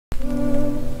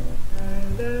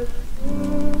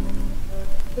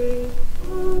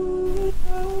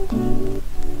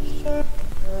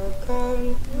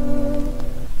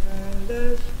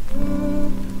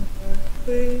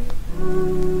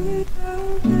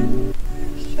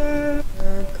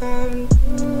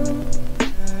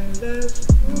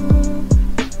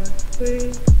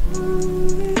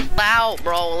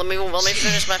me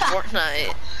finish my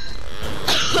Fortnite.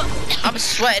 I'm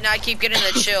sweating. I keep getting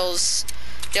the chills.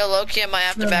 Yo, low-key, I might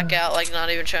have to back out. Like, not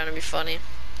even trying to be funny.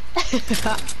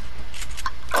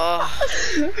 Oh.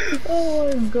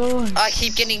 Oh my god. I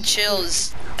keep getting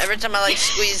chills every time I like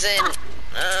squeeze in.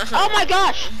 Oh my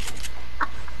gosh.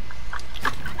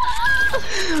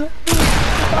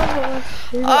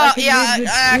 Oh yeah,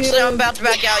 actually I'm about to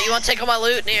back out. You want to take all my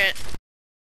loot? Near it.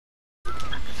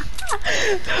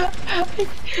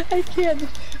 I can't.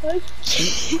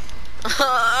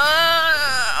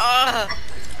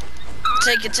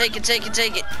 Take it, take it, take it,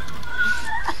 take it.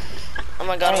 Oh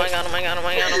my god, oh my god, oh my god, oh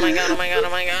my god, oh my god, oh my god, oh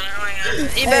my god, oh my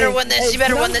god. You better win this, you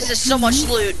better win this. There's so much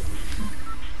loot.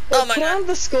 Oh my god. Put on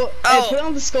the skull. Oh. Put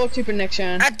on the skull trooper next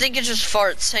round. I think it's just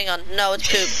farts. Hang on. No, it's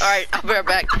poop. Alright, I'll be right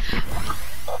back.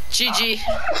 GG.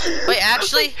 Wait,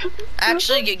 actually,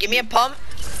 give me a pump.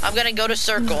 I'm gonna go to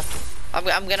circle. I'm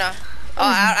gonna. Oh,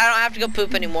 I don't have to go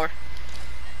poop anymore.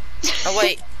 Oh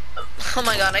wait. Oh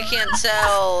my god, I can't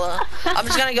tell. I'm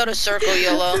just gonna go to circle,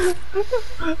 YOLO.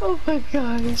 Oh my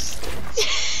gosh.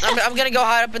 I'm gonna go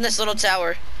hide up in this little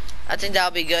tower. I think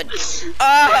that'll be good.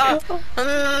 I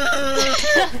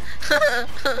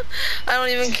don't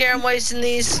even care. I'm wasting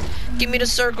these. Give me the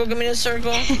circle. Give me the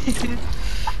circle.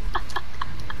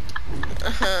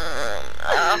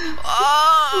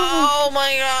 Oh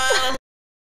my god.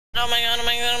 Oh my god. Oh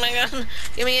my god. Oh my god.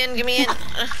 Give me in. Give me in.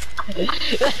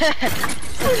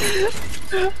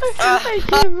 I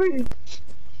can't breathe.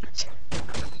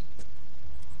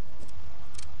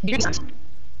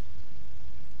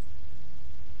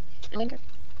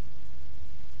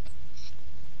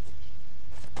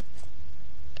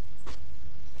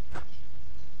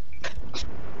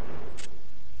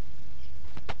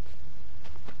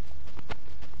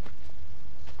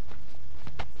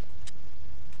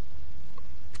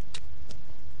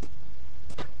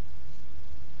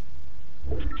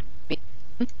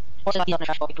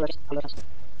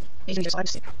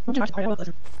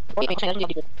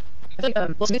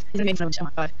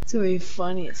 It's gonna be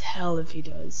funny as hell if he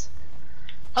does.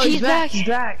 Oh, he's back. He's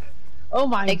back. Oh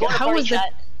my god.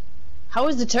 How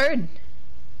was the turn?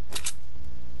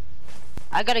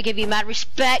 I gotta give you mad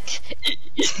respect.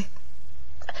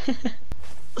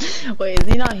 Wait, is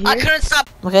he not here? I couldn't stop.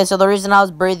 Okay, so the reason I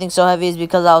was breathing so heavy is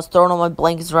because I was throwing all my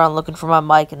blankets around looking for my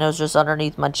mic and it was just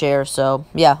underneath my chair. So,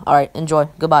 yeah, alright, enjoy.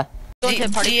 Goodbye. Do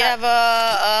you have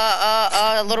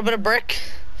a little bit of brick?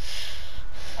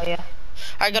 Oh yeah.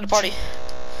 Alright, go to party.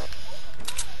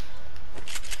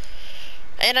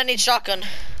 And I need shotgun.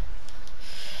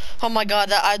 Oh my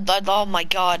god, oh my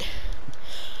god.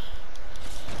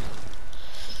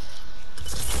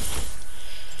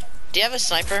 Do you have a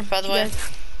sniper, by the way?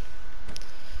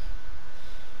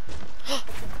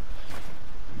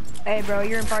 Hey bro,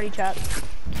 you're in party chat.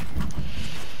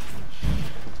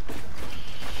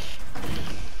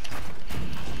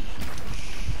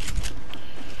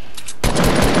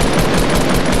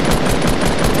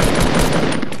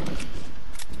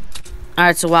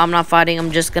 Alright, so while I'm not fighting,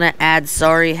 I'm just gonna add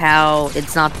sorry how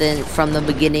it's not from the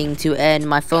beginning to end.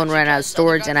 My phone ran out of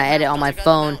storage and I edit on my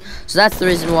phone. So that's the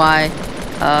reason why.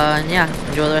 Yeah,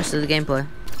 enjoy the rest of the gameplay.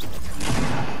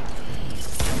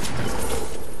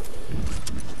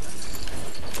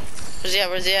 Where's he at?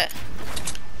 Where's he at?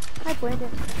 Hi, Brandon.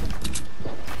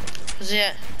 Where's he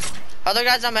at? Other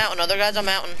guys on mountain. Other guys on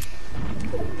mountain.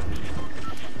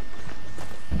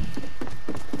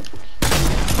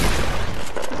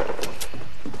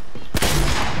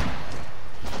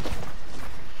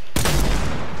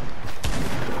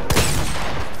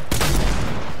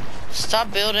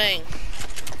 Stop building.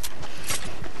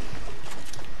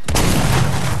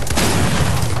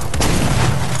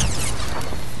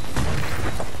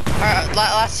 Alright,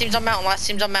 last team's on mountain. Last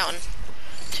team's on mountain.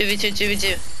 2v2,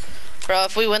 2v2. Bro,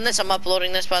 if we win this, I'm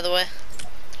uploading this, by the way.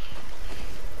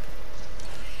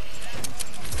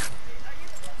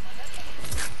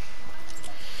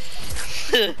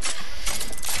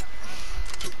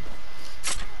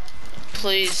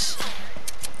 Please.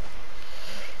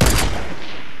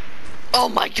 Oh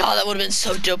my god, that would have been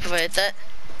so dope if I hit that.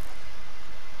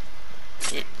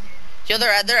 Yo,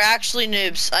 they're actually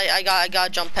noobs. I got a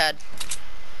jump pad.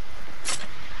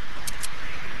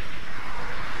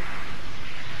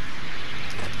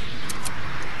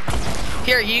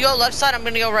 Here, you go left side, I'm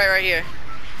gonna go right here.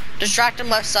 Distract him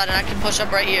left side and I can push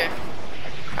up right here.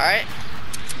 Alright?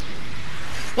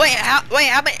 Wait,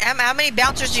 how many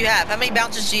bouncers do you have? How many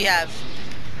bouncers do you have?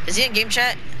 Is he in game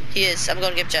chat? He is. I'm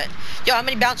going to game chat. Yo, how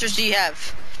many bouncers do you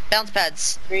have? Bounce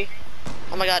pads. 3.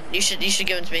 Oh my god, you should give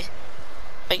them to me.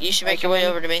 Like, you should make your way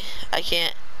over to me. I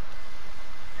can't.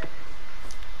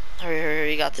 Hurry, hurry,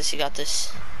 hurry, you got this, you got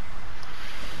this.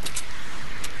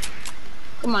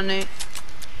 Come on, Nate.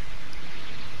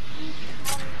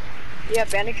 You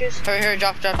have bandages? Hurry,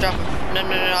 drop him. No,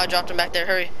 I dropped him back there,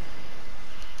 hurry.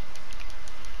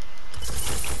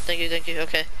 Thank you,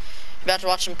 okay. About to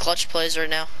watch some clutch plays right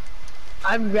now.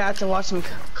 I'm about to watch some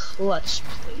clutch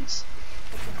plays.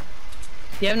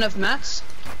 You have enough mats?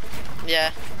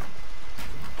 Yeah.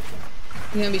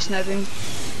 You gonna be sniping?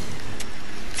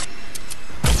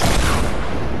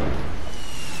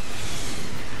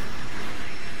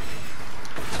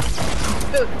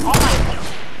 Dude, oh my.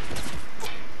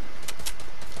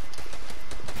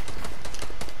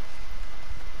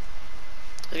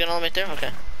 You gonna limit there?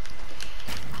 Okay.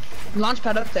 Launch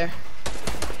pad up there.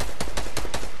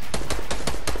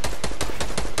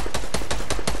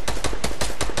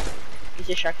 He's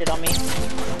distracted on me.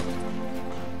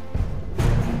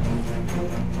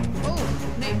 Oh,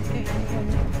 Nate.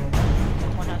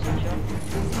 One house on show.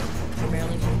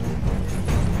 Barely.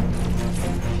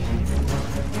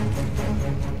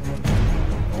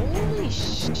 Holy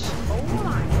shit. Hold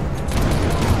on.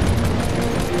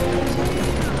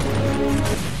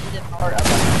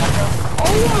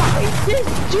 Oh my, this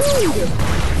dude!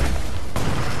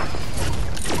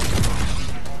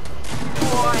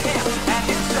 For him and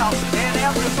himself and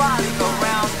everybody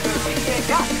around, 'cause he ain't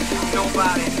got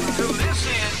nobody to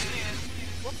listen.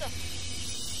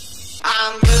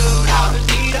 I'm good, I would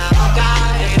need, I would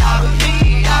die, I would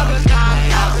need, I would die,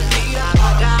 I would need, I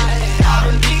would die, I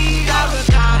would need, I would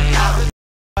die,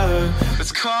 I would.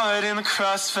 It's caught in the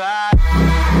crossfire.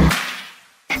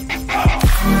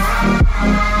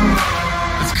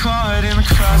 It's caught in the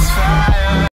crossfire.